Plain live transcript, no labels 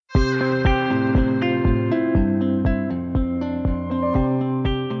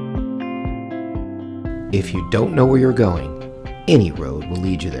If you don't know where you're going, any road will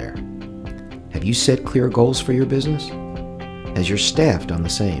lead you there. Have you set clear goals for your business? Has your staff done the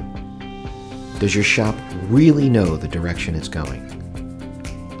same? Does your shop really know the direction it's going?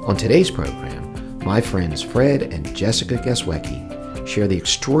 On today's program, my friends Fred and Jessica Geswecki share the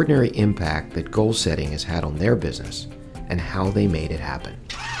extraordinary impact that goal setting has had on their business and how they made it happen.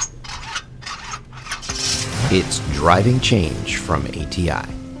 It's Driving Change from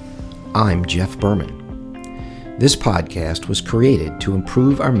ATI. I'm Jeff Berman. This podcast was created to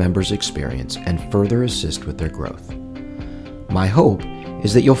improve our members' experience and further assist with their growth. My hope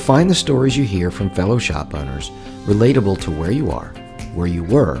is that you'll find the stories you hear from fellow shop owners relatable to where you are, where you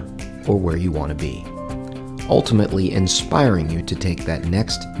were, or where you want to be, ultimately inspiring you to take that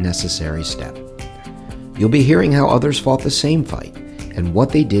next necessary step. You'll be hearing how others fought the same fight and what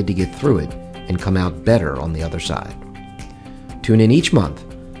they did to get through it and come out better on the other side. Tune in each month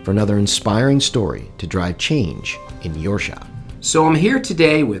for another inspiring story to drive change in your shop. So I'm here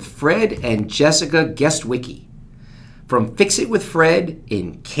today with Fred and Jessica Geswecki from Fix It with Fred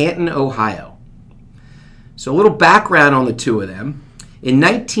in Canton, Ohio. So a little background on the two of them. In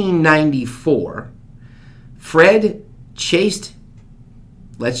 1994, Fred chased,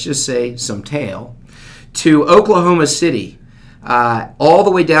 let's just say, some tail to Oklahoma City, all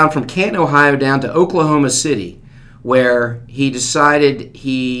the way down from Canton, Ohio, down to Oklahoma City, where he decided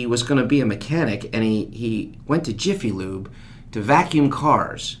he was going to be a mechanic, and he went to Jiffy Lube to vacuum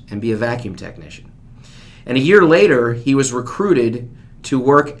cars and be a vacuum technician. And a year later, he was recruited to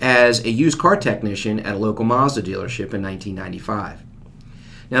work as a used car technician at a local Mazda dealership in 1995.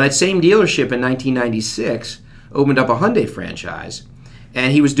 Now, that same dealership in 1996 opened up a Hyundai franchise,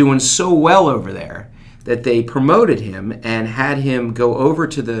 and he was doing so well over there that they promoted him and had him go over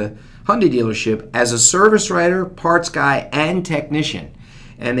to the Hyundai dealership as a service writer, parts guy, and technician.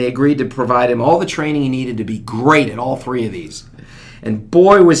 And they agreed to provide him all the training he needed to be great at all three of these. And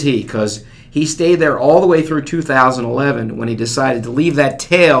boy was he, because he stayed there all the way through 2011 when he decided to leave that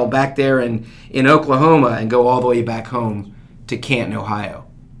tail back there in Oklahoma and go all the way back home to Canton, Ohio.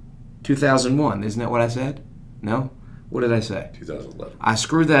 2001, isn't that what I said? No? What did I say? 2011. I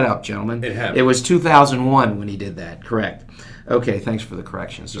screwed that up, gentlemen. It happened. It was 2001 when he did that, correct. Okay, thanks for the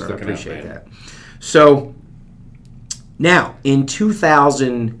correction, sir. I appreciate that. So, now, in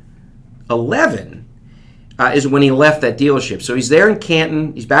 2011 is when he left that dealership. So he's there in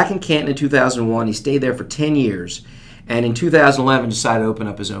Canton. He's back in Canton in 2001. He stayed there for 10 years. And in 2011 decided to open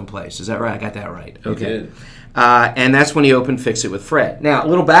up his own place. Is that right? I got that right. Okay. He did. And that's when he opened Fix It with Fred. Now, a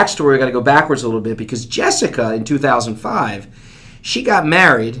little backstory. I got to go backwards a little bit because Jessica, in 2005, she got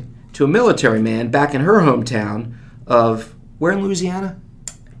married to a military man back in her hometown of, where in Louisiana?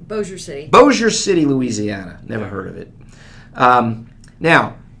 Bossier City. Bossier City, Louisiana. Never heard of it.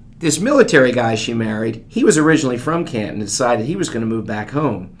 Now, this military guy she married, he was originally from Canton and decided he was going to move back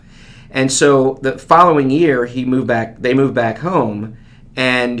home. And so the following year, they moved back home,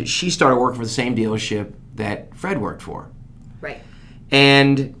 and she started working for the same dealership that Fred worked for. Right.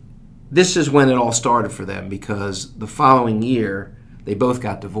 And this is when it all started for them, because the following year, they both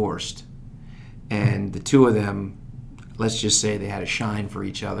got divorced. And the two of them, let's just say they had a shine for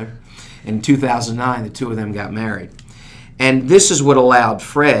each other. In 2009, the two of them got married. And this is what allowed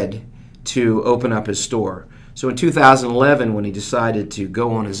Fred to open up his store. So in 2011, when he decided to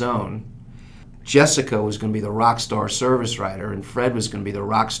go on his own, Jessica was going to be the rock star service writer, and Fred was going to be the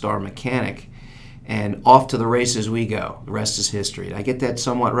rock star mechanic. And off to the races we go. The rest is history. Did I get that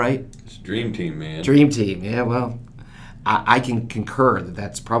somewhat right? It's Dream Team, man. Dream Team, yeah, well, I can concur that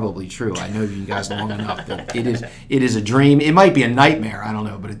that's probably true. I know you guys long enough that it is a dream. It might be a nightmare, I don't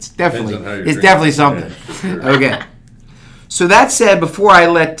know, but it's definitely something. Okay. So that said, before I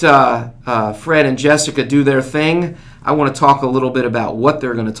let Fred and Jessica do their thing, I want to talk a little bit about what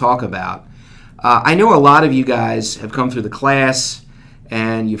they're going to talk about. I know a lot of you guys have come through the class,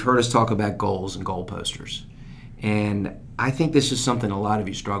 and you've heard us talk about goals and goal posters. And I think this is something a lot of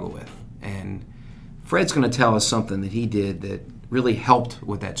you struggle with. And Fred's going to tell us something that he did that really helped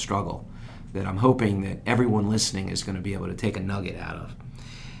with that struggle, that I'm hoping that everyone listening is going to be able to take a nugget out of.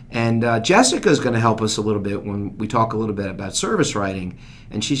 And Jessica is going to help us a little bit when we talk a little bit about service writing,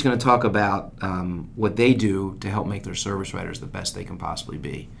 and she's going to talk about what they do to help make their service writers the best they can possibly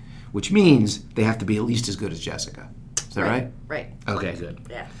be, which means they have to be at least as good as Jessica. Is that right? Right. Okay, good.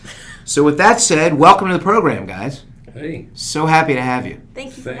 Yeah. So with that said, welcome to the program, guys. Hey. So happy to have you.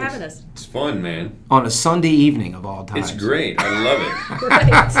 Thank you Thanks. for having us. It's fun, man. On a Sunday evening of all times. It's great. I love it.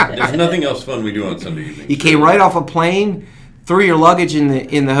 Right. There's nothing else fun we do on Sunday evenings. You came right off a plane, threw your luggage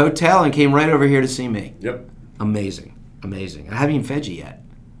in the hotel, and came right over here to see me. Yep. Amazing. I haven't even fed you yet.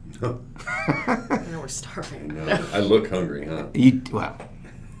 I know we're starving. No, I look hungry, huh? Well.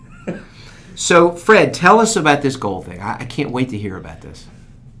 So, Fred, tell us about this goal thing. I can't wait to hear about this.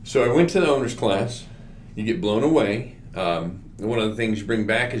 So I went to the owner's class. You get blown away. One of the things you bring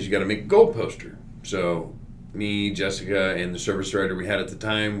back is you got to make a goal poster. So me, Jessica, and the service writer we had at the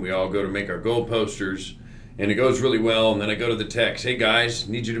time, we all go to make our goal posters, and it goes really well. And then I go to the techs, hey guys,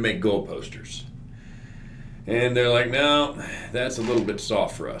 need you to make goal posters. And they're like, no, that's a little bit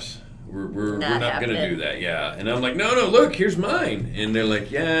soft for us. We're not going to do that, yeah. And I'm like, no, look, here's mine. And they're like,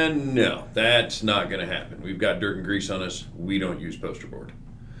 yeah, no, that's not going to happen. We've got dirt and grease on us. We don't use poster board.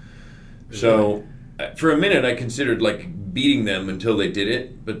 So for a minute, I considered like beating them until they did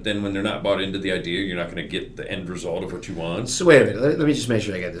it. But then when they're not bought into the idea, you're not going to get the end result of what you want. So wait a minute. Let me just make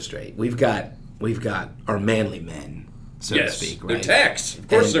sure I get this straight. We've got our manly men, so to speak, right? They're techs. Of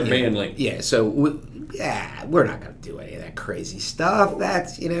course, they're manly. Yeah. So we're not going to do any of that crazy stuff.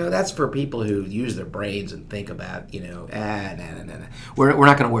 That's for people who use their brains and think about, no. We're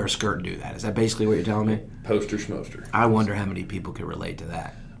not going to wear a skirt and do that. Is that basically what you're telling me? Poster schmoster. I wonder how many people can relate to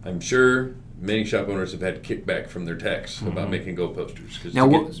that. I'm sure many shop owners have had kickback from their techs about making goal posters.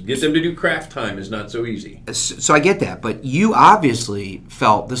 Because get them to do craft time is not so easy. So I get that, but you obviously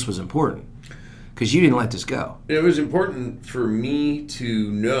felt this was important because you didn't let this go. It was important for me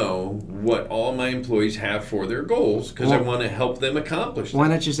to know what all my employees have for their goals because I want to help them accomplish them. Why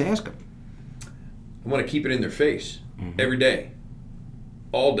not just ask them? I want to keep it in their face every day.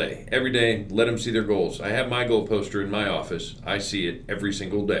 All day, every day, let them see their goals. I have my goal poster in my office. I see it every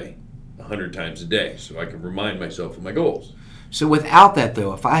single day, 100 times a day, so I can remind myself of my goals. So without that,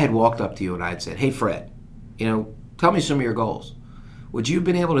 though, if I had walked up to you and I'd said, hey, Fred, tell me some of your goals, would you have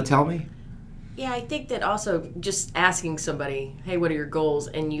been able to tell me? Yeah, I think that also just asking somebody, hey, what are your goals,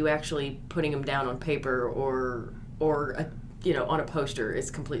 and you actually putting them down on paper or on a poster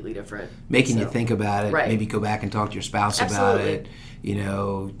is completely different. Making you think about it, maybe go back and talk to your spouse about it,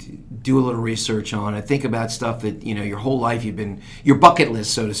 do a little research on it, think about stuff that, your whole life your bucket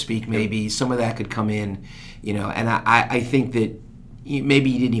list, so to speak, maybe. Some of that could come in, and I think that maybe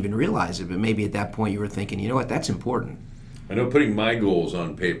you didn't even realize it, but maybe at that point you were thinking, you know what, that's important. I know putting my goals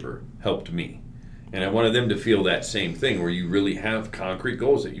on paper helped me. And I wanted them to feel that same thing where you really have concrete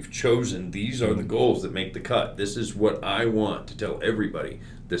goals that you've chosen. These are the goals that make the cut. This is what I want to tell everybody.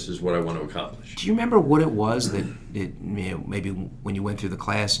 This is what I want to accomplish. Do you remember what it was that maybe when you went through the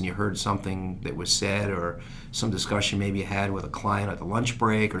class and you heard something that was said or some discussion maybe you had with a client at the lunch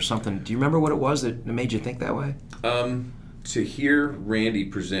break or something? Do you remember what it was that made you think that way? To hear Randy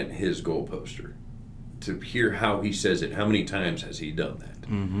present his goal poster, to hear how he says it, how many times has he done that?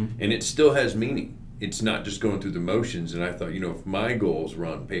 Mm-hmm. And it still has meaning. It's not just going through the motions. And I thought, if my goals were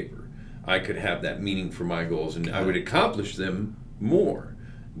on paper, I could have that meaning for my goals, and I would accomplish them more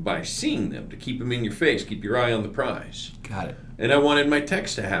by seeing them, to keep them in your face, keep your eye on the prize. Got it. And I wanted my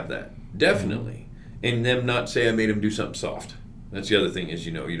techs to have that, definitely. And them not say I made them do something soft. That's the other thing is,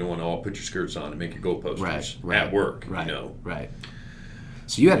 you don't want to all put your skirts on and make your goal posters at work. Right.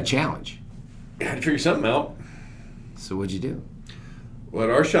 So you had a challenge. I had to figure something out. So what'd you do? Well, at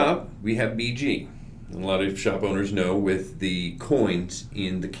our shop, we have BG. A lot of shop owners know with the coins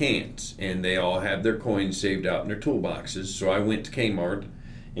in the cans, and they all have their coins saved out in their toolboxes. So I went to Kmart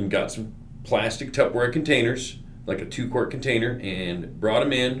and got some plastic Tupperware containers, like a 2-quart container, and brought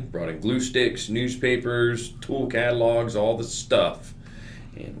in glue sticks, newspapers, tool catalogs, all the stuff.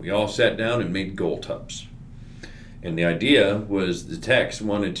 And we all sat down and made goal tubs. And the idea was the techs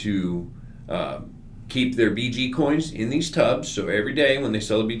wanted to keep their BG coins in these tubs, so every day when they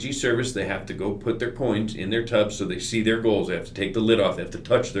sell a BG service, they have to go put their coins in their tubs so they see their goals. They have to take the lid off. They have to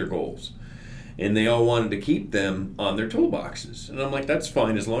touch their goals. And they all wanted to keep them on their toolboxes. And I'm like, that's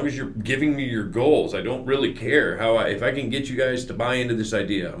fine, as long as you're giving me your goals. I don't really care if I can get you guys to buy into this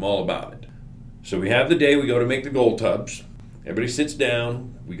idea, I'm all about it. So we have the day we go to make the goal tubs. Everybody sits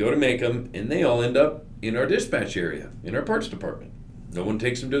down, we go to make them, and they all end up in our dispatch area, in our parts department. No one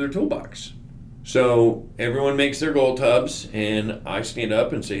takes them to their toolbox. So everyone makes their goal tubs, and I stand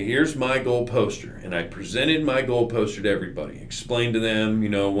up and say, here's my goal poster. And I presented my goal poster to everybody. Explained to them,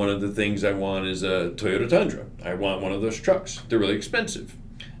 one of the things I want is a Toyota Tundra. I want one of those trucks. They're really expensive.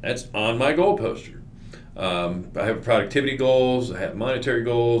 That's on my goal poster. I have productivity goals. I have monetary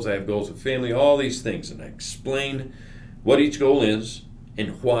goals. I have goals with family, all these things. And I explain what each goal is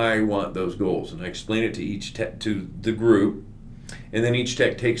and why I want those goals. And I explain it to the group. And then each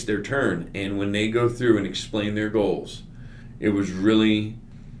tech takes their turn, and when they go through and explain their goals, it was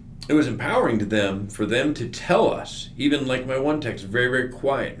empowering to them, for them to tell us. Even like my one tech's very, very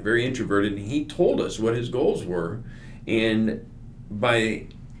quiet, very introverted, and he told us what his goals were. And by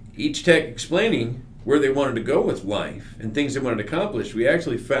each tech explaining where they wanted to go with life and things they wanted to accomplish, we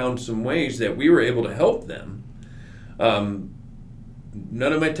actually found some ways that we were able to help them.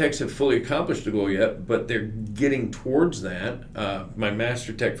 None of my techs have fully accomplished the goal yet, but they're getting towards that. My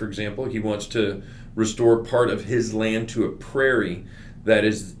master tech, for example, he wants to restore part of his land to a prairie that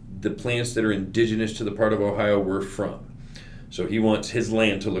is the plants that are indigenous to the part of Ohio we're from. So he wants his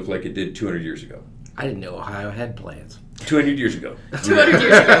land to look like it did 200 years ago. I didn't know Ohio had plants. 200 years ago. 200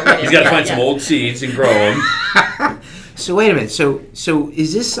 years ago. He's got to find some old seeds and grow them. So wait a minute. So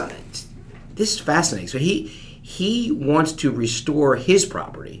is this is fascinating. So he wants to restore his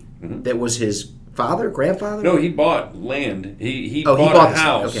property that was his father, grandfather? No, he bought land. He bought bought a the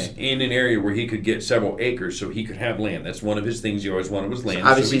house land. Okay. in an area where he could get several acres so he could have land. That's one of his things he always wanted was land.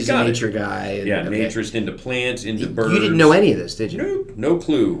 Obviously, so he's a nature guy. And, yeah, naturist, into plants, into birds. You didn't know any of this, did you? Nope, no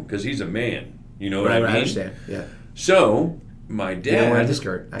clue, because he's a man. You know what Right, I mean? I understand, yeah. So, my dad... He didn't wear the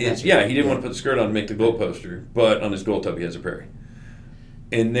skirt. he didn't want to put the skirt on to make the goal poster, but on his goal tub he has a prairie.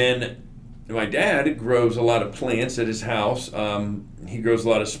 And then my dad grows a lot of plants at his house. He grows a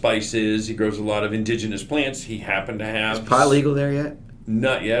lot of spices. He grows a lot of indigenous plants. He happened to have... Is pot legal there yet?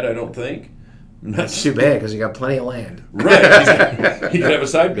 Not yet, I don't think. That's too bad, because he got plenty of land. Right. He could have a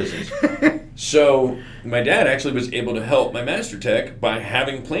side business. So my dad actually was able to help my master tech by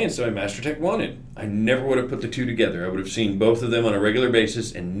having plants that my master tech wanted. I never would have put the two together. I would have seen both of them on a regular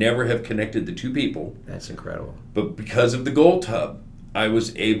basis and never have connected the two people. That's incredible. But because of the goal tub, I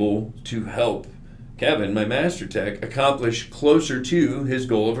was able to help Kevin, my master tech, accomplish closer to his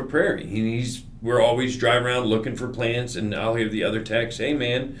goal of a prairie. We're always driving around looking for plants, and I'll hear the other techs, hey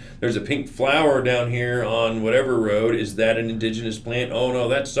man, there's a pink flower down here on whatever road. Is that an indigenous plant? Oh no,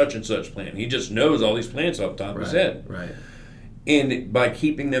 that's such and such plant. He just knows all these plants off the top of his head. Right. And by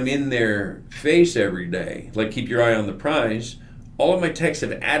keeping them in their face every day, like keep your eye on the prize, all of my techs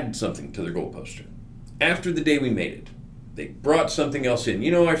have added something to their goal poster. After the day we made it, they brought something else in.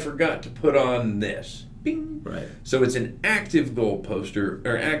 I forgot to put on this. Bing. Right. So it's an active goal poster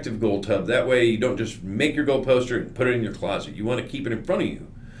or active goal tub. That way you don't just make your goal poster and put it in your closet. You want to keep it in front of you.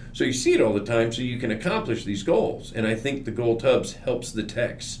 So you see it all the time so you can accomplish these goals. And I think the goal tubs helps the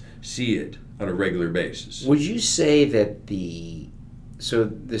techs see it on a regular basis. Would you say that so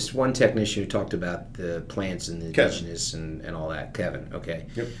this one technician who talked about the plants and the indigenous and all that, Kevin, okay.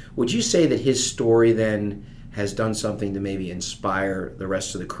 Yep. Would you say that his story then has done something to maybe inspire the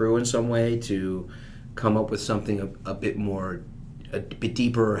rest of the crew in some way to come up with something a bit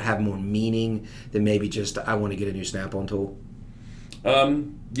deeper, or have more meaning than maybe just, I want to get a new Snap-on tool?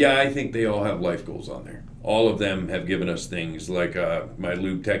 Yeah, I think they all have life goals on there. All of them have given us things like my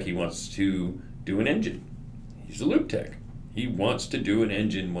lube tech, he wants to do an engine. He's a lube tech. He wants to do an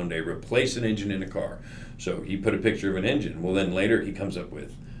engine one day, replace an engine in a car. So he put a picture of an engine. Well, then later he comes up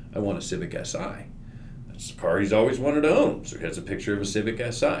with, I want a Civic Si. That's the car he's always wanted to own. So he has a picture of a Civic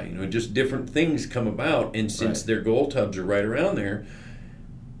Si. Just different things come about. And since their goal tubs are right around there,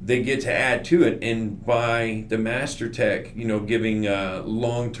 they get to add to it. And by the master tech, giving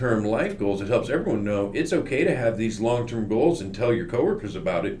long-term life goals, it helps everyone know it's okay to have these long-term goals and tell your coworkers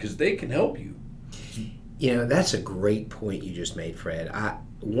about it because they can help you. That's a great point you just made, Fred.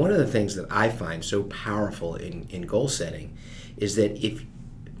 One of the things that I find so powerful in goal setting is that if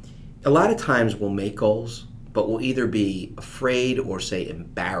a lot of times we'll make goals, but we'll either be afraid or, say,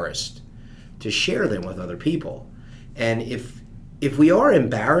 embarrassed to share them with other people. And if we are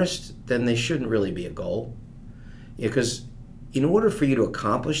embarrassed, then they shouldn't really be a goal. Because in order for you to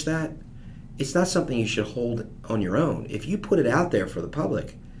accomplish that, it's not something you should hold on your own. If you put it out there for the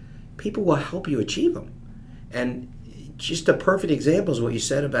public, people will help you achieve them. And just a perfect example is what you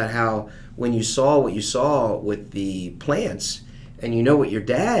said about how when you saw what you saw with the plants, and what your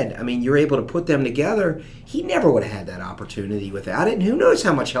dad, you're able to put them together. He never would have had that opportunity without it. And who knows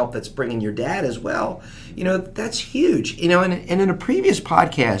how much help that's bringing your dad as well. That's huge. And in a previous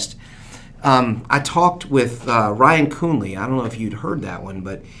podcast, I talked with Ryan Coonley. I don't know if you'd heard that one,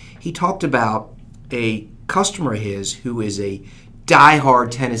 but he talked about a customer of his who is a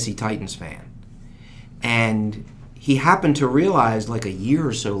diehard Tennessee Titans fan. And he happened to realize like a year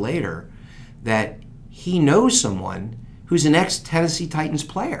or so later that he knows someone who's an ex-Tennessee Titans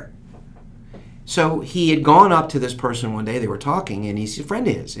player. So he had gone up to this person one day, they were talking, and he's a friend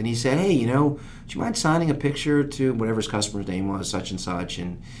of his, and he said, hey, would you mind signing a picture to whatever his customer's name was, such and such?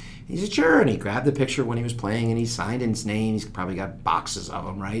 And he said, sure, and he grabbed the picture when he was playing, and he signed his name. He's probably got boxes of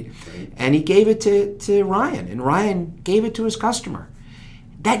them, right? And he gave it to Ryan, and Ryan gave it to his customer.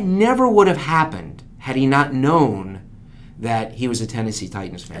 That never would have happened had he not known that he was a Tennessee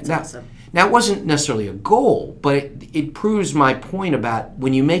Titans fan. That's awesome. Now, it wasn't necessarily a goal, but it proves my point about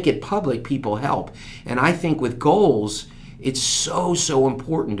when you make it public, people help. And I think with goals, it's so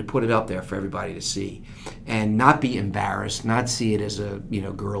important to put it up there for everybody to see and not be embarrassed, not see it as a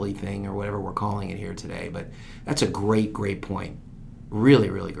girly thing or whatever we're calling it here today. But that's a great point. Really,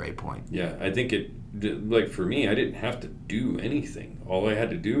 really great point. Yeah, I think like for me, I didn't have to do anything. All I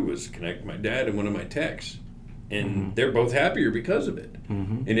had to do was connect my dad and one of my techs. And they're both happier because of it.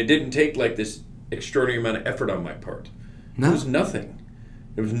 And it didn't take like this extraordinary amount of effort on my part. No. It was nothing.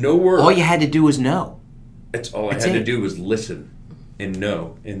 There was no work. All you had to do was know. That's all I had to do was listen and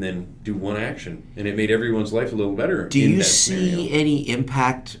know and then do one action. And it made everyone's life a little better. Do you see any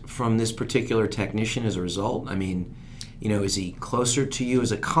impact from this particular technician as a result? I mean, is he closer to you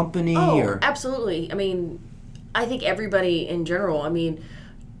as a company? Oh, absolutely. I mean, I think everybody in general, I mean,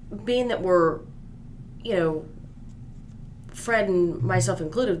 being that we're, Fred and myself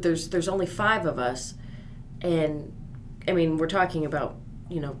included, there's only 5 of us, and I mean we're talking about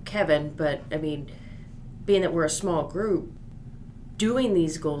Kevin, but I mean being that we're a small group, doing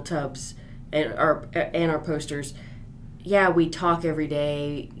these goal tubs and our posters, yeah, we talk every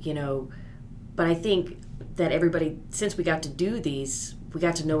day, but I think that everybody, since we got to do these, we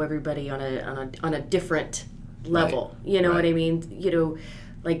got to know everybody on a different level. Right. You know what I mean?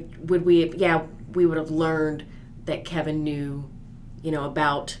 Like we would have learned that Kevin knew,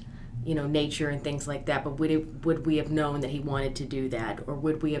 about, nature and things like that, but would we have known that he wanted to do that? Or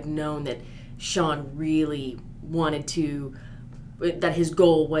would we have known that Sean really wanted to, that his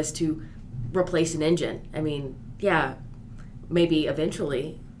goal was to replace an engine? I mean, yeah, maybe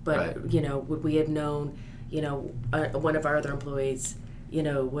eventually, but, right. Would we have known, one of our other employees,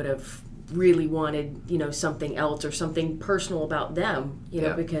 would have really wanted, something else or something personal about them,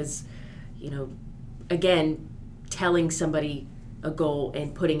 because, again, telling somebody a goal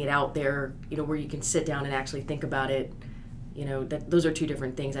and putting it out there, where you can sit down and actually think about it, that those are 2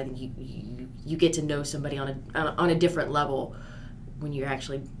 different things. I think you get to know somebody on a different level when you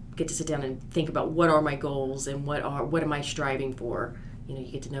actually get to sit down and think about what are my goals and what am I striving for. You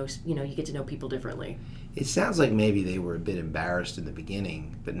get to know people differently. It sounds like maybe they were a bit embarrassed in the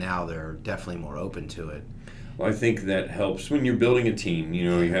beginning, but now they're definitely more open to it. Well, I think that helps when you're building a team. You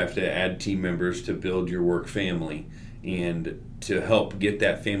have to add team members to build your work family and to help get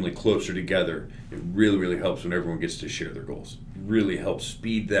that family closer together. It really, really helps when everyone gets to share their goals. It really helps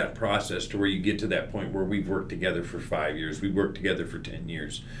speed that process to where you get to that point where we've worked together for 5 years. We've worked together for 10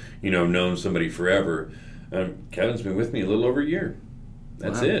 years, known somebody forever. Kevin's been with me a little over a year.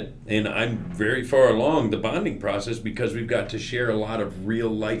 That's it. And I'm very far along the bonding process because we've got to share a lot of real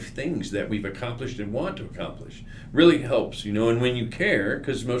life things that we've accomplished and want to accomplish. Really helps, and when you care,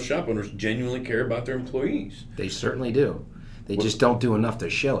 because most shop owners genuinely care about their employees. They certainly do. They just don't do enough to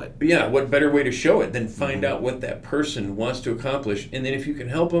show it. But yeah, what better way to show it than find out what that person wants to accomplish, and then if you can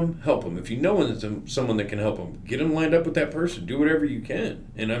help them, help them. If you know someone that can help them, get them lined up with that person. Do whatever you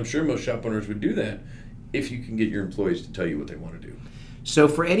can. And I'm sure most shop owners would do that if you can get your employees to tell you what they want to do. So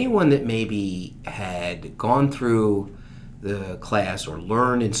for anyone that maybe had gone through the class or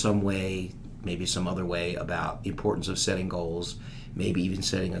learned in some way, maybe some other way, about the importance of setting goals, maybe even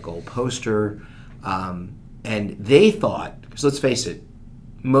setting a goal poster, and they thought, because let's face it,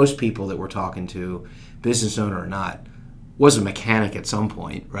 most people that we're talking to, business owner or not, was a mechanic at some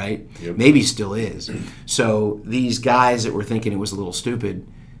point, right? Yep. Maybe still is. So these guys that were thinking it was a little stupid,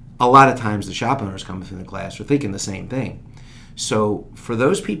 a lot of times the shop owners coming through the class are thinking the same thing. So for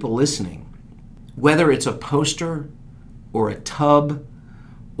those people listening, whether it's a poster or a tub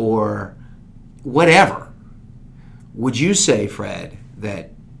or whatever, would you say, Fred,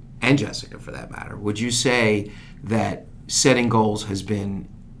 that, and Jessica for that matter, would you say that setting goals has been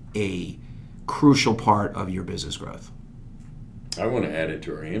a crucial part of your business growth? I want to add it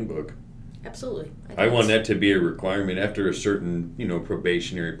to our handbook. Absolutely. I want that to be a requirement after a certain,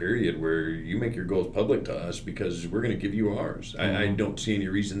 probationary period where you make your goals public to us because we're going to give you ours. Mm-hmm. I don't see any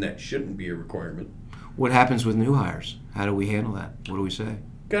reason that shouldn't be a requirement. What happens with new hires? How do we handle that? What do we say?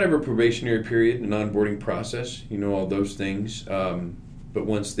 Got to have a probationary period, an onboarding process, all those things. But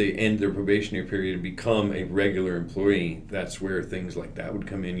once they end their probationary period and become a regular employee, that's where things like that would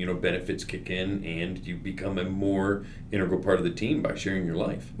come in. Benefits kick in, and you become a more integral part of the team by sharing your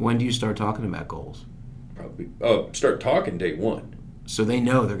life. When do you start talking about goals? Probably start talking day one. So they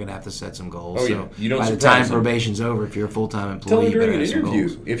know they're going to have to set some goals. Oh, yeah. So You don't by the time probation's over, if you're a full-time employee, Tell them you better during an have some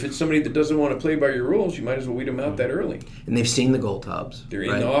interview. goals. If it's somebody that doesn't want to play by your rules, you might as well weed them out that early. And they've seen the goal tubs. They're right?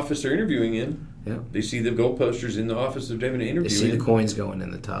 in the office they're interviewing in. Yeah. They see the goal posters in the office they're doing an interview They see in. the coins going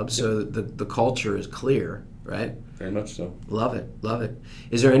in the tub. So the culture is clear. right? Very much so. Love it.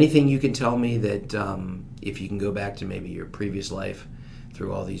 Is there anything you can tell me that if you can go back to maybe your previous life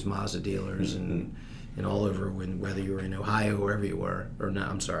through all these Mazda dealers and all over, whether you were in Ohio, wherever you were, or no,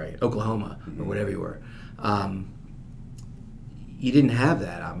 I'm sorry, Oklahoma, or whatever you were, you didn't have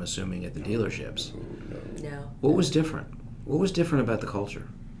that, I'm assuming, at the dealerships. No. What was different? What was different about the culture?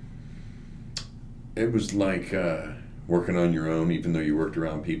 It was like working on your own. Even though you worked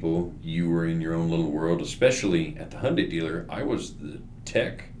around people, you were in your own little world. Especially at the Hyundai dealer, I was the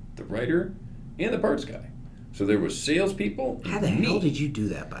tech, the writer, and the parts guy. So there was salespeople. How the hell did you do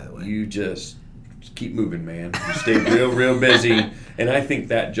that, by the way? You just keep moving, man. You stayed real busy. And I think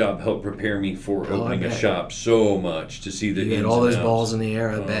that job helped prepare me for opening a shop so much, to see the you had all those balls in the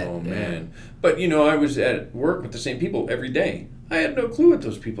air, I bet. Oh, man. But, I was at work with the same people every day. I had no clue what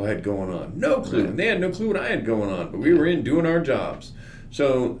those people had going on. No clue. And they had no clue what I had going on. But we were in doing our jobs.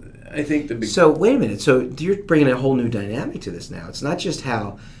 So I think the big... So, wait a minute. So you're bringing a whole new dynamic to this now. It's not just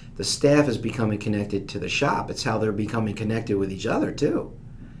how the staff is becoming connected to the shop. It's how they're becoming connected with each other, too.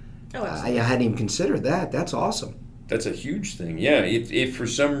 Oh, absolutely. I hadn't even considered that. That's awesome. That's a huge thing. Yeah, if for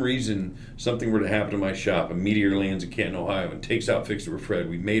some reason something were to happen to my shop, a meteor lands in Canton, Ohio, and takes out Fix It with Fred,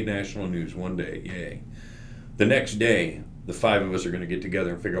 we made national news one day, yay. The next day, the 5 of us are going to get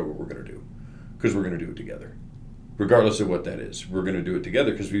together and figure out what we're going to do, because we're going to do it together. Regardless of what that is, we're going to do it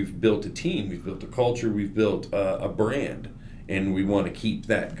together because we've built a team, we've built a culture, we've built a brand, and we want to keep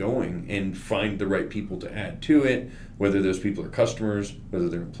that going and find the right people to add to it, whether those people are customers, whether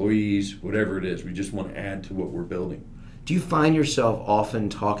they're employees, whatever it is. We just want to add to what we're building. Do you find yourself often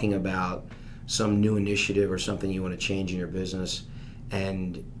talking about some new initiative or something you want to change in your business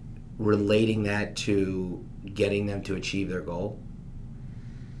and relating that to getting them to achieve their goal?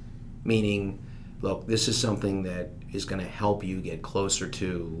 Meaning, look, this is something that is going to help you get closer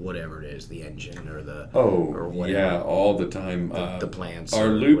to whatever it is, the engine or the... or whatever. Yeah, all the time. The plants. Our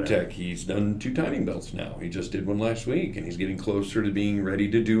lube tech, he's done 2 timing belts now. He just did one last week, and he's getting closer to being ready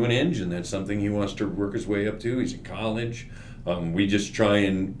to do an engine. That's something he wants to work his way up to. He's in college. We just try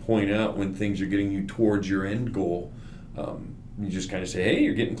and point out when things are getting you towards your end goal. You just kind of say, hey,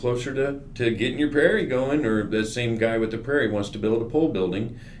 you're getting closer to getting your prairie going, or the same guy with the prairie wants to build a pole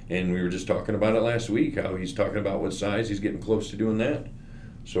building. And we were just talking about it last week, how he's talking about what size he's getting close to doing that.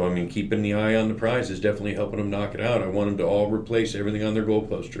 So, keeping the eye on the prize is definitely helping them knock it out. I want them to all replace everything on their goal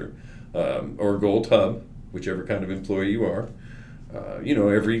poster or goal tub, whichever kind of employee you are.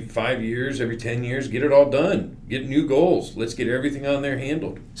 Every 5 years, every 10 years, get it all done. Get new goals. Let's get everything on there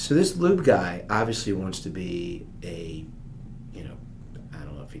handled. So this lube guy obviously wants to be a, I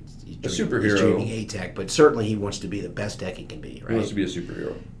don't know if he's a superhero. He's dreaming A-Tech, but certainly he wants to be the best tech he can be, right? He wants to be a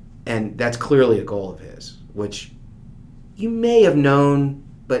superhero. And that's clearly a goal of his, which you may have known,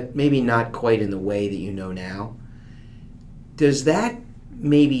 but maybe not quite in the way that you know now. Does that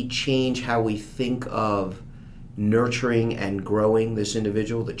maybe change how we think of nurturing and growing this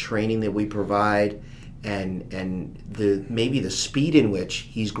individual, the training that we provide, and maybe the speed in which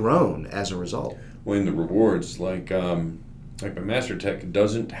he's grown as a result? Well, in the rewards, like my Master Tech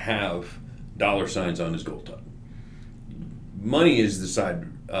doesn't have dollar signs on his goal tub. Money is a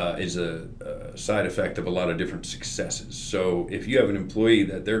side effect of a lot of different successes. So if you have an employee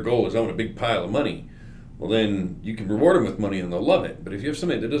that their goal is I want a big pile of money, well then you can reward them with money and they'll love it. But if you have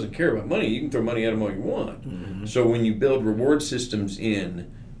somebody that doesn't care about money, you can throw money at them all you want. Mm-hmm. So when you build reward systems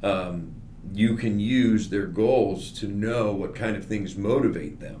in, you can use their goals to know what kind of things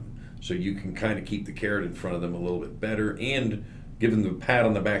motivate them. So you can kind of keep the carrot in front of them a little bit better and give them the pat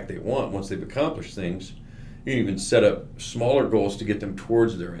on the back they want once they've accomplished things. You can even set up smaller goals to get them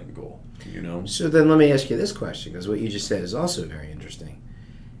towards their end goal, So then let me ask you this question, because what you just said is also very interesting.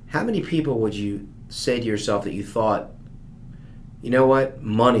 How many people would you say to yourself that you thought, you know what,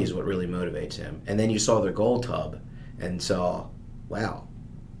 money is what really motivates him, and then you saw their goal tub and saw, wow,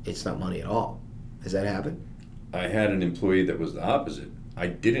 it's not money at all? Has that happened? I had an employee that was the opposite. I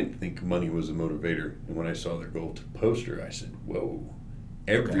didn't think money was a motivator, and when I saw their goal poster, I said, whoa,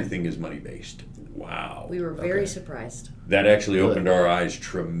 everything is money-based. Wow. We were very surprised. That actually opened our eyes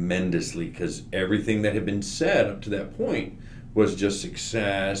tremendously, because everything that had been said up to that point was just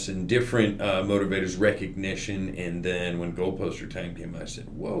success and different motivators, recognition, and then when goal poster time came, I said,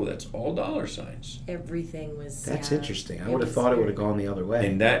 whoa, that's all dollar signs. Everything was... That's interesting. I would have thought it would have gone the other way.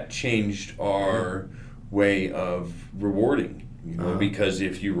 And that changed our way of rewarding, because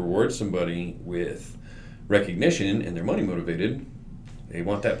if you reward somebody with recognition and they're money motivated, they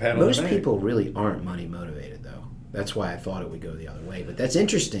want that pat on the back. Most people really aren't money motivated, though. That's why I thought it would go the other way. But that's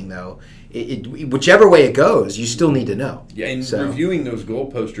interesting, though. Whichever way it goes, you still need to know. Yeah, and reviewing those goal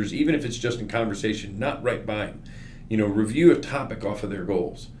posters, even if it's just in conversation, not right by them. Review a topic off of their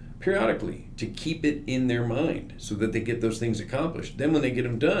goals periodically to keep it in their mind so that they get those things accomplished. Then when they get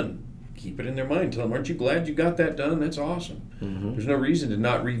them done, keep it in their mind. Tell them, aren't you glad you got that done? That's awesome. Mm-hmm. There's no reason to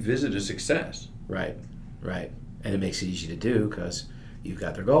not revisit a success. Right. And it makes it easy to do because you've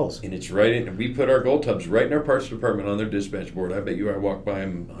got their goals. And it's right in, we put our goal tubs right in our parts department on their dispatch board. I bet you I walk by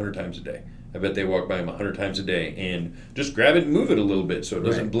them 100 times a day. I bet they walk by them 100 times a day, and just grab it and move it a little bit so it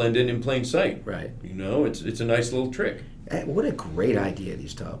doesn't blend in plain sight. Right. It's a nice little trick. What a great idea,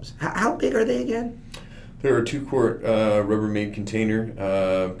 these tubs. How big are they again? They're a 2-quart Rubbermaid container,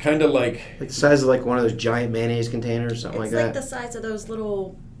 kind of like the size of like one of those giant mayonnaise containers, something like that. It's like the size of those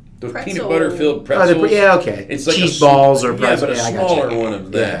little those pretzel. peanut butter filled pretzels. Yeah, okay. It's like cheese balls or pretzels. Yeah, but a smaller one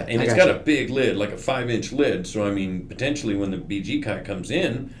of that, and it's got you. A big lid, like a 5-inch lid. So potentially when the BG guy comes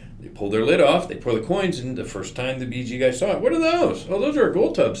in, they pull their lid off, they pour the coins in. The first time the BG guy saw it, what are those? Oh, those are our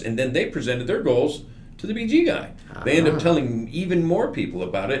goal tubs. And then they presented their goals to the BG guy. They end up telling even more people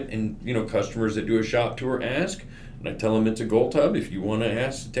about it, and customers that do a shop tour ask. And I tell them it's a goal tub. If you want to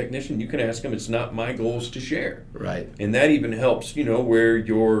ask the technician, you can ask them. It's not my goals to share. Right. And that even helps, where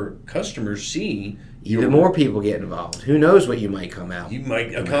your customers see. Even more people get involved. Who knows what you might come out. You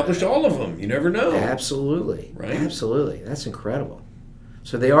might accomplish all of them. You never know. Absolutely. Right? Absolutely. That's incredible.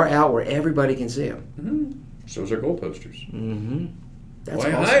 So they are out where everybody can see them. Mm-hmm. So is our goal posters. Mm-hmm. That's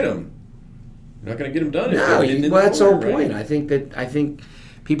Why awesome. hide them? You're not going to get them done. No, that's the whole point. I think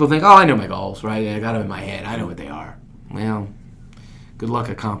people think, I know my goals, right? I got them in my head. I know what they are. Well, good luck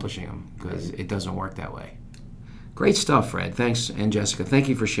accomplishing them because it doesn't work that way. Great stuff, Fred. Thanks, and Jessica. Thank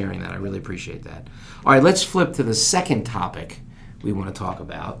you for sharing that. I really appreciate that. All right, let's flip to the second topic we want to talk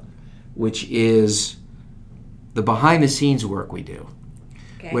about, which is the behind-the-scenes work we do.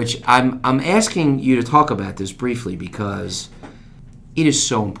 Okay. Which I'm asking you to talk about this briefly because it is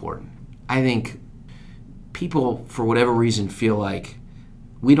so important. I think people, for whatever reason, feel like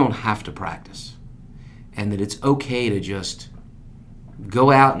we don't have to practice and that it's okay to just go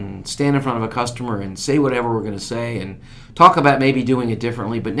out and stand in front of a customer and say whatever we're going to say and talk about maybe doing it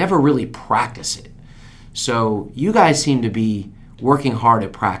differently, but never really practice it. So you guys seem to be working hard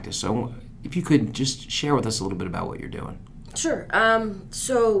at practice. So if you could just share with us a little bit about what you're doing. Sure.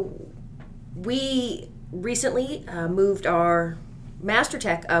 So we recently moved our master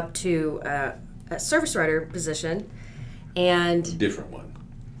tech up to a service writer position, and different one,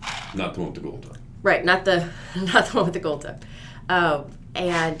 not the one with the gold tub. Right, not the one with the gold tub.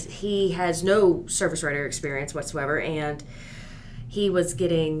 And he has no service writer experience whatsoever, and he was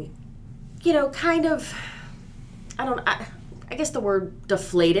getting, kind of, I guess the word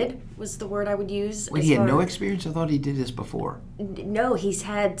deflated was the word I would use. Wait, he had no experience? I thought he did this before. No, he's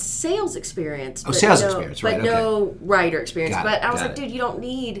had sales experience. Experience, right. But no writer experience. Got I was like, dude, you don't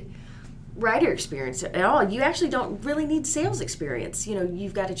need writer experience at all. You actually don't really need sales experience.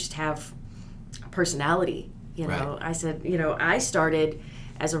 You've got to just have a personality. Right. I said, I started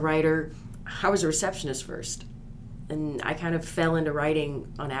as a writer. I was a receptionist first. And I kind of fell into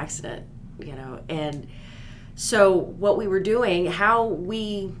writing on accident, and so what we were doing,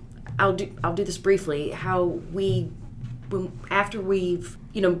 I'll do this briefly, after we've,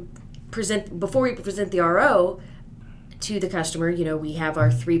 before we present the RO to the customer, we have our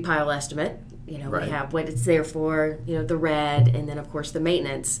 3-pile estimate, right. We have what it's there for, the red, and then of course the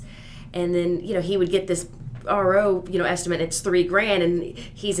maintenance. And then, he would get this RO, estimate, it's $3,000, and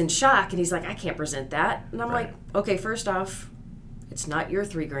he's in shock, and he's like, I can't present that. And I'm like, okay, first off, it's not your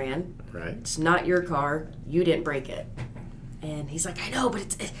 $3,000. Right. It's not your car. You didn't break it. And he's like, I know, but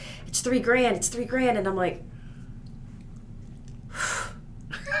it's $3,000. It's $3,000. And I'm like,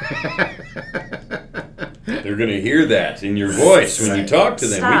 they're going to hear that in your voice when you talk to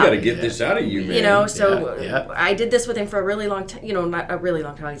them. Stop. We got to get this out of you, man. So I did this with him for a really long time. Not a really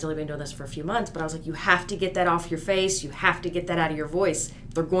long time. He's only been doing this for a few months. But I was like, you have to get that off your face. You have to get that out of your voice.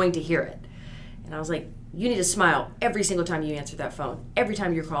 They're going to hear it. And I was like, you need to smile every single time you answer that phone, every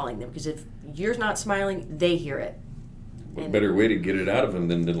time you're calling them, because if you're not smiling, they hear it. What better way to get it out of them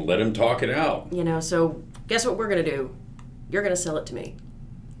than to let him talk it out? So guess what we're going to do? You're going to sell it to me.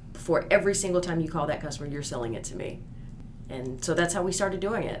 Before every single time you call that customer, you're selling it to me. And so that's how we started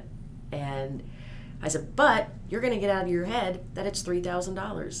doing it. And I said, but you're going to get out of your head that it's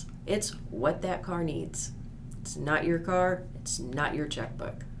 $3,000. It's what that car needs. It's not your car. It's not your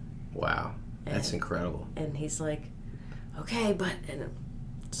checkbook. Wow. That's incredible. And he's like, okay, but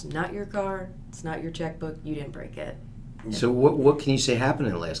it's not your car, it's not your checkbook, you didn't break it. So what can you say happened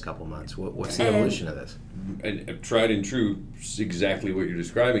in the last couple of months? What's the evolution of this? tried and true, exactly what you're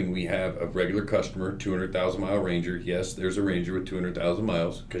describing. We have a regular customer, 200,000 mile Ranger. Yes, there's a Ranger with 200,000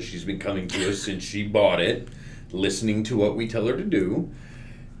 miles because she's been coming to us since she bought it, listening to what we tell her to do.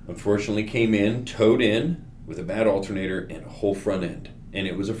 Unfortunately, came in, towed in with a bad alternator and a whole front end. And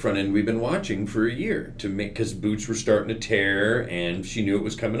it was a front end we've been watching for a year because boots were starting to tear, and she knew it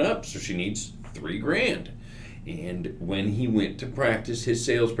was coming up, so she needs $3,000. And when he went to practice his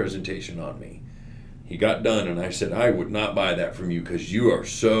sales presentation on me, he got done, and I said, I would not buy that from you because you are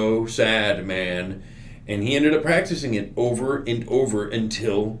so sad, man. And he ended up practicing it over and over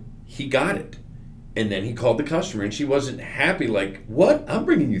until he got it. And then he called the customer, and she wasn't happy, like, what? I'm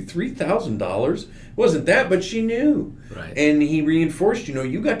bringing you $3,000? It wasn't that, but she knew. Right. And he reinforced,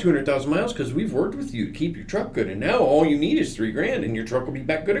 you got 200,000 miles because we've worked with you to keep your truck good. And now all you need is $3,000, and your truck will be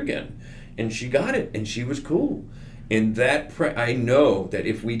back good again. And she got it, and she was cool. And that I know that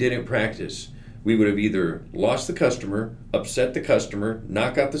if we didn't practice, we would have either lost the customer, upset the customer,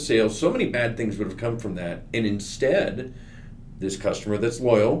 knock out the sales. So many bad things would have come from that. And instead, this customer that's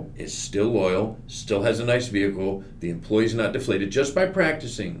loyal is still loyal, still has a nice vehicle, the employee's not deflated. Just by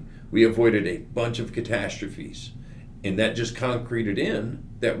practicing, we avoided a bunch of catastrophes. And that just concreted in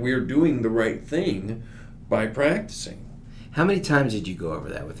that we're doing the right thing by practicing. How many times did you go over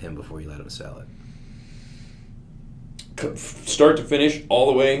that with him before you let him sell it? Start to finish, all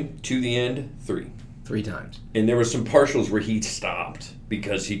the way to the end, 3. 3 times. And there were some partials where he stopped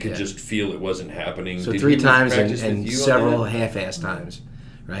because he could just feel it wasn't happening. So Did 3 he times practice and with you several on that? half-assed times,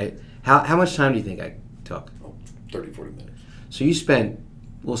 right? How much time do you think I took? 30, 40 minutes. So you spent,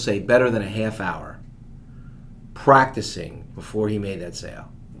 we'll say, better than a half hour practicing before he made that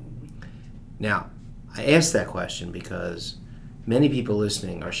sale. Now, I asked that question because many people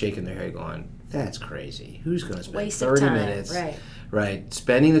listening are shaking their head going, that's crazy. Who's going to spend Waste 30 of time, minutes right,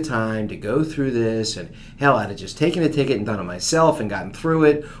 spending the time to go through this? And hell, I'd have just taken the ticket and done it myself and gotten through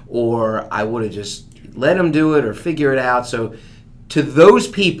it, or I would have just let him do it or figure it out. So to those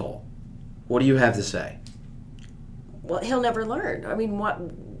people, what do you have to say? Well, he'll never learn. I mean,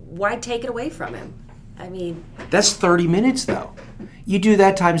 why take it away from him? I mean, that's 30 minutes, though. You do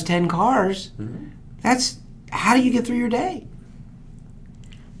that times 10 cars. That's, how do you get through your day?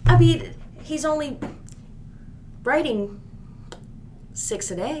 I mean, he's only writing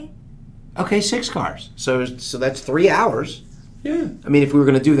 6 a day. Okay, 6 cars. So that's 3 hours. Yeah. I mean, if we were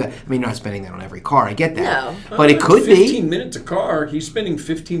going to do that, I mean, not spending that on every car. I get that. No. But it could 15 be. minutes a car. He's spending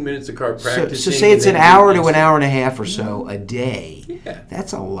 15 minutes a car practicing. So say it's an and then hour doing to an this. hour and a half or so a day. Yeah.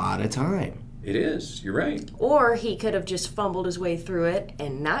 That's a lot of time. It is. You're right. Or he could have just fumbled his way through it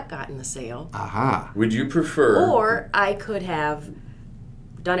and not gotten the sale. Aha. Would you prefer... Or I could have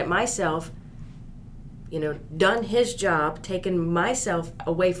done it myself, done his job, taken myself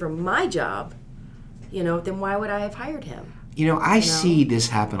away from my job, then why would I have hired him? I see this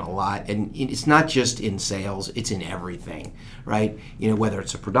happen a lot, and it's not just in sales, it's in everything, right? Whether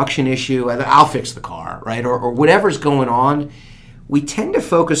it's a production issue, I'll fix the car, right? Or whatever's going on, we tend to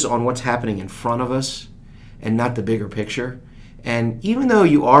focus on what's happening in front of us and not the bigger picture. And even though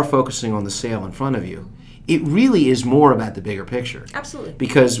you are focusing on the sale in front of you, it really is more about the bigger picture. Absolutely.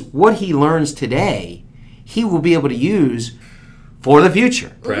 Because what he learns today, he will be able to use for the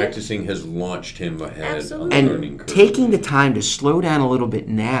future. Practicing has launched him ahead Absolutely. on the learning And curve. taking the time to slow down a little bit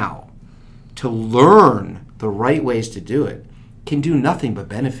now to learn the right ways to do it can do nothing but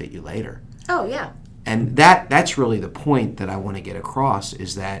benefit you later. Oh, yeah. And that's really the point that I want to get across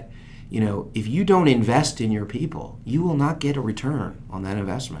is that, if you don't invest in your people, you will not get a return on that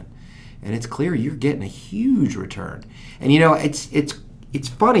investment. And it's clear you're getting a huge return. And it's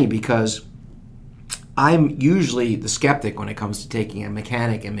funny because I'm usually the skeptic when it comes to taking a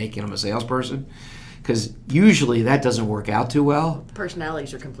mechanic and making him a salesperson, because usually that doesn't work out too well.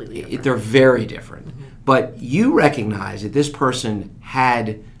 Personalities are completely different. They're very different. But you recognize that this person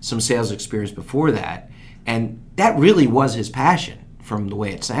had some sales experience before that, and that really was his passion from the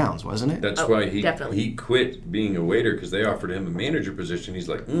way it sounds, wasn't it? That's why definitely. he quit being a waiter because they offered him a manager position. He's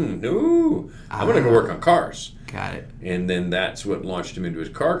like, no, I'm going to go work on cars. Got it. And then that's what launched him into his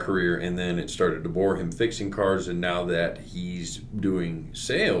car career. And then it started to bore him fixing cars. And now that he's doing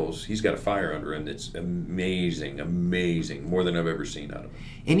sales, he's got a fire under him that's amazing, more than I've ever seen out of him.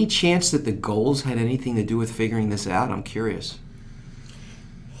 Any chance that the goals had anything to do with figuring this out? I'm curious.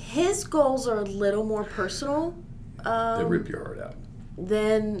 His goals are a little more personal They rip your heart out.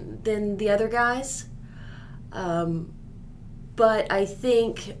 than the other guys. But I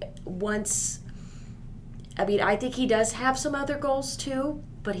think I think he does have some other goals too,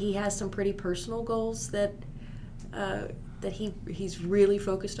 but he has some pretty personal goals that he's really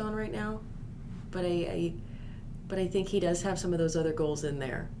focused on right now. but I think he does have some of those other goals in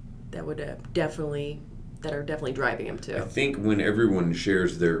there that would are definitely driving him too. I think when everyone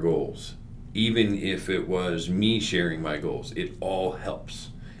shares their goals, even if it was me sharing my goals, it all helps.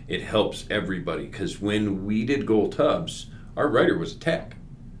 It helps everybody, because when we did Gold Tubs, our writer was a tech.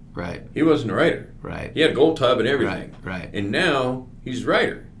 Right. He wasn't a writer. Right. He had a Gold Tub and everything. Right. And now he's a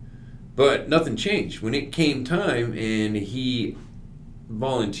writer. But nothing changed. When it came time and he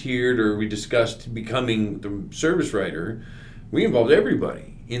volunteered or we discussed becoming the service writer, we involved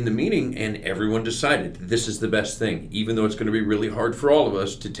everybody in the meeting, and everyone decided this is the best thing, even though it's going to be really hard for all of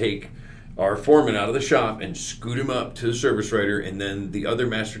us to take our foreman out of the shop and scoot him up to the service writer, and then the other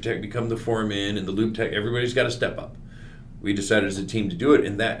master tech become the foreman and the lube tech. Everybody's got to step up. We decided as a team to do it,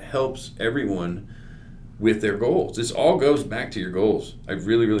 and that helps everyone with their goals. This all goes back to your goals. I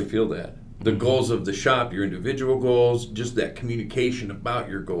really, really feel that. The goals of the shop, your individual goals, just that communication about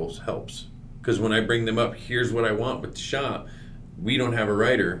your goals helps. Because when I bring them up, here's what I want with the shop. We don't have a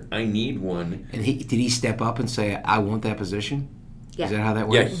writer. I need one. And did he step up and say, I want that position? Yeah. Is that how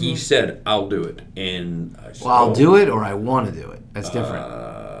that Yeah, works? he said, I'll do it. And I said, Well, I'll do it, or I want to do it. That's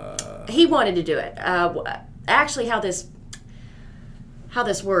different. He wanted to do it. Actually, how this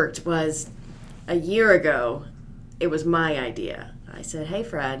worked was a year ago. It was my idea. I said, "Hey,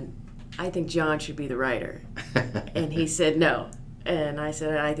 Fred, I think John should be the writer," and he said no. And I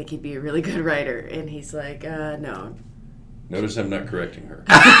said, "I think he'd be a really good writer," and he's like, "No." Notice I'm not correcting her.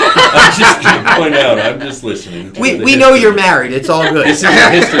 I'm just going to point out, I'm just listening. We know you're married. It's all good. This is a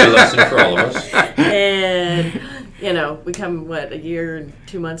history lesson for all of us. And, we come, a year and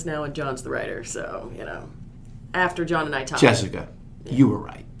 2 months now, and John's the writer. So, after John and I talked. Jessica, you were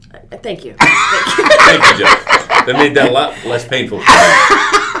right. Thank you. Thank you, Jeff. That made that a lot less painful for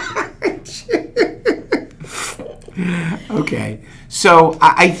me. Okay. So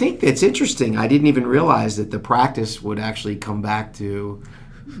I think that's interesting. I didn't even realize that the practice would actually come back to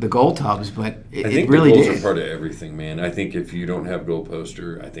the Gold Tubs, but I think really the goals did. are part of everything, man. I think if you don't have goal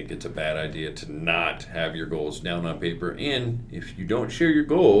poster, I think it's a bad idea to not have your goals down on paper. And if you don't share your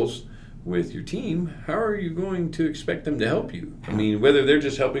goals with your team, how are you going to expect them to help you? I mean, whether they're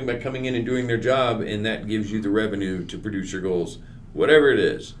just helping by coming in and doing their job, and that gives you the revenue to produce your goals, whatever it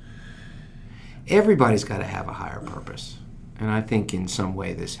is. Everybody's got to have a higher purpose. And I think in some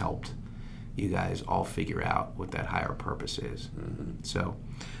way this helped you guys all figure out what that higher purpose is. Mm-hmm. So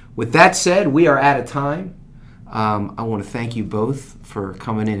with that said, we are out of time. I want to thank you both for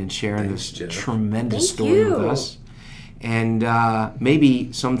coming in and sharing this tremendous story with us. And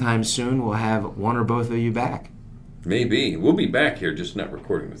maybe sometime soon we'll have one or both of you back. Maybe. We'll be back here, just not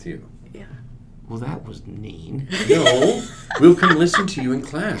recording with you. Yeah. Well, that was mean. No, we'll come listen to you in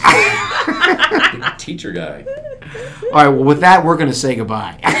class. The teacher guy. All right, well, with that, we're going to say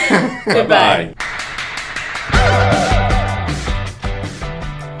goodbye. Bye-bye.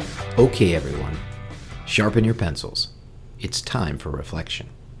 Okay, everyone. Sharpen your pencils. It's time for reflection.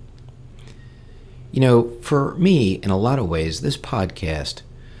 For me, in a lot of ways, this podcast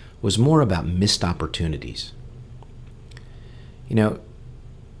was more about missed opportunities.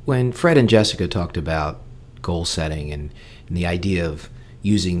 When Fred and Jessica talked about goal setting and the idea of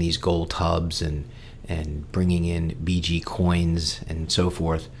using these goal tubs and bringing in BG coins and so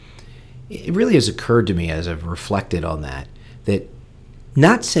forth, it really has occurred to me as I've reflected on that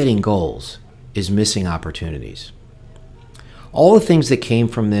not setting goals is missing opportunities. All the things that came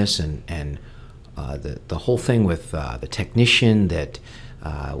from this and the whole thing with the technician that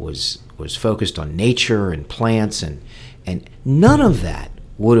was focused on nature and plants and none of that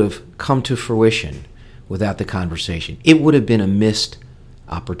would have come to fruition without the conversation. It would have been a missed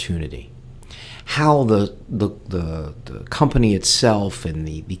opportunity. How the company itself and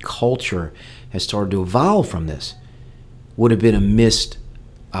the culture has started to evolve from this would have been a missed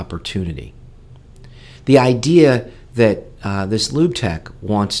opportunity. The idea that this lube tech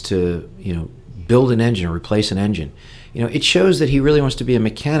wants to build an engine or replace an engine, it shows that he really wants to be a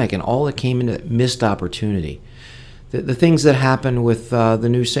mechanic, and all that came into that missed opportunity. The things that happened with the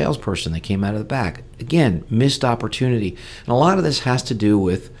new salesperson that came out of the back, again, missed opportunity. And a lot of this has to do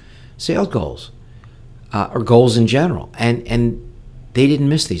with sales goals or goals in general. And they didn't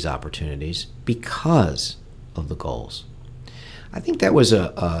miss these opportunities because of the goals. I think that was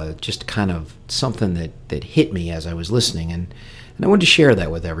just kind of something that hit me as I was listening. And I wanted to share that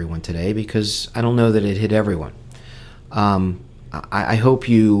with everyone today because I don't know that it hit everyone. I hope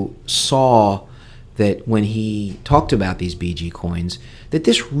you saw that when he talked about these BG coins, that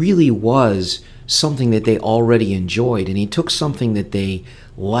this really was something that they already enjoyed, and he took something that they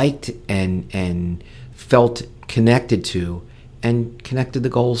liked and felt connected to and connected the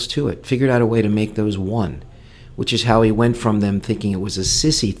goals to it, figured out a way to make those one, which is how he went from them thinking it was a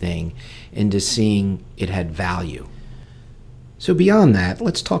sissy thing into seeing it had value. So beyond that,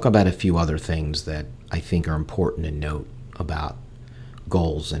 let's talk about a few other things that I think are important to note about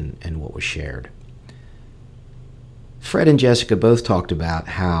goals and what was shared. Fred and Jessica both talked about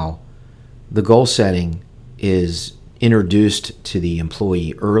how the goal setting is introduced to the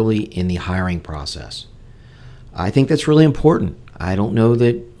employee early in the hiring process. I think that's really important. I don't know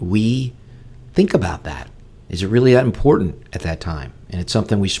that we think about that. Is it really that important at that time? And it's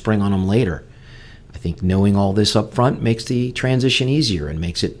something we spring on them later. I think knowing all this up front makes the transition easier and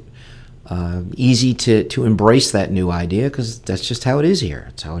makes it easy to embrace that new idea, because that's just how it is here.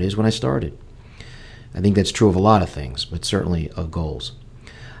 It's how it is when I started. I think that's true of a lot of things, but certainly of goals.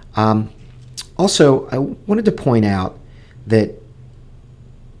 Also, I wanted to point out that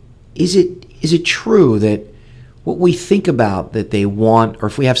is it true that what we think about that they want, or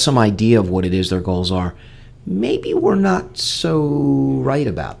if we have some idea of what it is their goals are, maybe we're not so right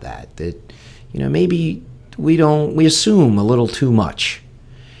about that. That, maybe we assume a little too much.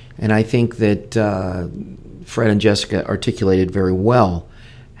 And I think that Fred and Jessica articulated very well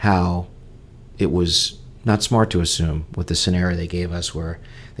how it was not smart to assume with the scenario they gave us where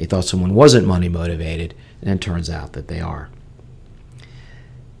they thought someone wasn't money motivated, and it turns out that they are.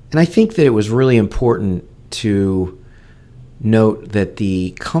 And I think that it was really important to note that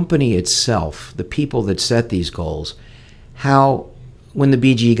the company itself, the people that set these goals, how when the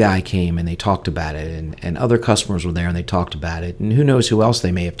BG guy came and they talked about it, and other customers were there and they talked about it, and who knows who else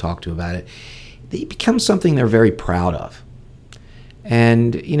they may have talked to about it, it becomes something they're very proud of.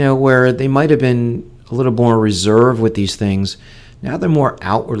 And, where they might have been a little more reserved with these things, now they're more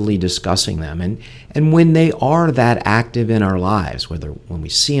outwardly discussing them. And when they are that active in our lives, when we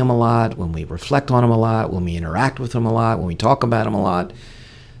see them a lot, when we reflect on them a lot, when we interact with them a lot, when we talk about them a lot,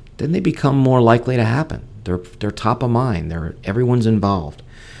 then they become more likely to happen. They're top of mind. Everyone's involved.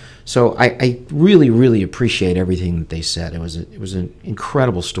 So I really, really appreciate everything that they said. It was an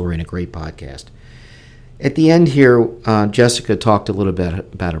incredible story and a great podcast. At the end here, Jessica talked a little bit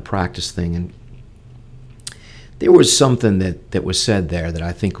about her practice thing, and there was something that was said there that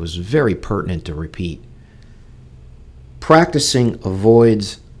I think was very pertinent to repeat. Practicing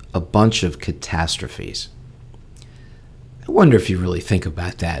avoids a bunch of catastrophes. I wonder if you really think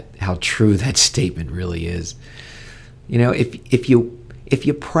about that, how true that statement really is. If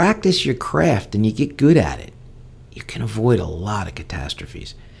you practice your craft and you get good at it, you can avoid a lot of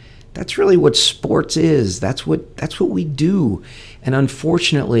catastrophes. That's really what sports is. That's what we do. And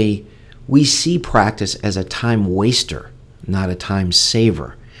unfortunately, we see practice as a time waster, not a time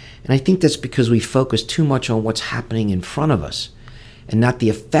saver. And I think that's because we focus too much on what's happening in front of us and not the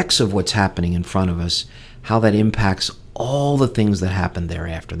effects of what's happening in front of us, how that impacts all the things that happen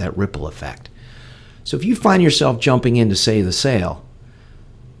thereafter, that ripple effect. So if you find yourself jumping in to save the sale,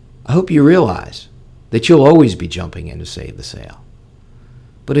 I hope you realize that you'll always be jumping in to save the sale.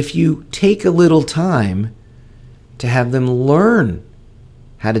 But if you take a little time to have them learn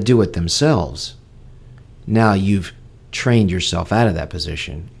how to do it themselves, now you've trained yourself out of that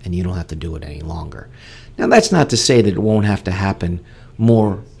position and you don't have to do it any longer. Now, that's not to say that it won't have to happen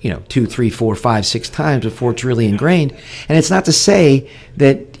more, 2, 3, 4, 5, 6 times before it's really ingrained. And it's not to say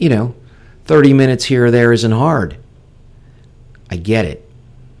that, 30 minutes here or there isn't hard. I get it.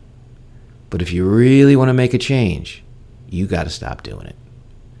 But if you really want to make a change, you got to stop doing it.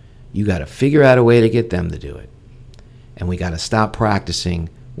 You got to figure out a way to get them to do it. And we got to stop practicing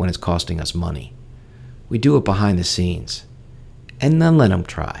when it's costing us money. We do it behind the scenes. And then let them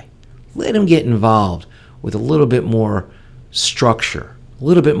try. Let them get involved with a little bit more structure, a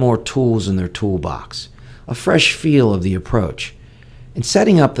little bit more tools in their toolbox, a fresh feel of the approach, and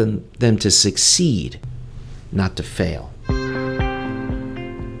setting up them to succeed, not to fail.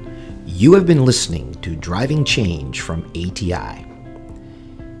 You have been listening to Driving Change from ATI.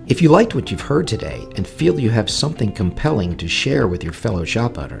 If you liked what you've heard today and feel you have something compelling to share with your fellow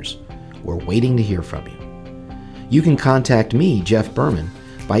shop owners, we're waiting to hear from you. You can contact me, Jeff Berman,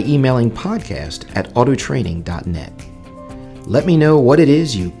 by emailing podcast@autotraining.net. Let me know what it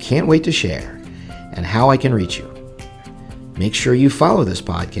is you can't wait to share and how I can reach you. Make sure you follow this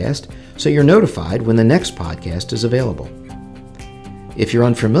podcast so you're notified when the next podcast is available. If you're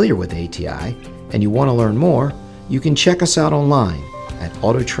unfamiliar with ATI and you want to learn more, you can check us out online at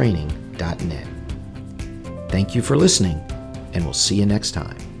autotraining.net. Thank you for listening, and we'll see you next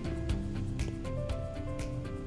time.